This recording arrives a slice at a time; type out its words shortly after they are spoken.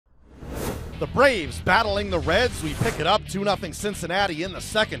The Braves battling the Reds. We pick it up 2-0 Cincinnati in the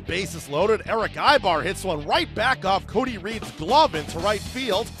second. Bases loaded. Eric Ibar hits one right back off Cody Reed's glove into right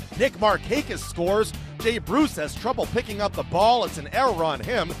field. Nick Markakis scores. Jay Bruce has trouble picking up the ball. It's an error on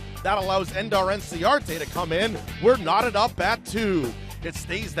him. That allows Inciarte to come in. We're knotted up at 2. It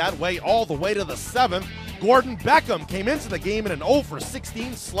stays that way all the way to the 7th. Gordon Beckham came into the game in an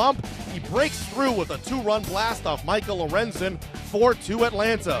 0-for-16 slump. He breaks through with a 2-run blast off Michael Lorenzen, 4-2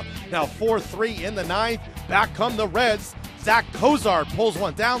 Atlanta. Now 4-3 in the 9th. Back come the Reds. Zach Cozart pulls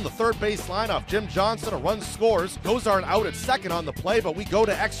one down the third base line off Jim Johnson. A run scores. Cozart out at second on the play, but we go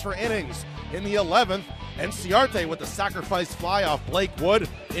to extra innings. In the 11th, Inciarte with the sacrifice fly off Blake Wood.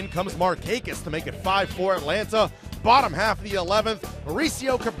 In comes Markakis to make it 5-4 Atlanta. Bottom half of the 11th,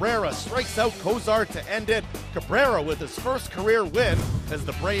 Mauricio Cabrera strikes out Cozart to end it. Cabrera with his first career win as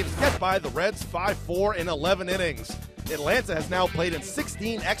the Braves get by the Reds 5-4 in 11 innings. Atlanta has now played in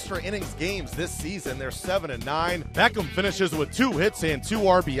 16 extra innings games this season. They're 7-9. Beckham finishes with 2 hits and 2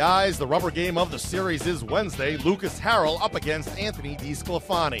 RBIs. The rubber game of the series is Wednesday. Lucas Harrell up against Anthony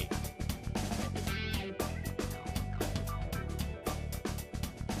DeSclafani.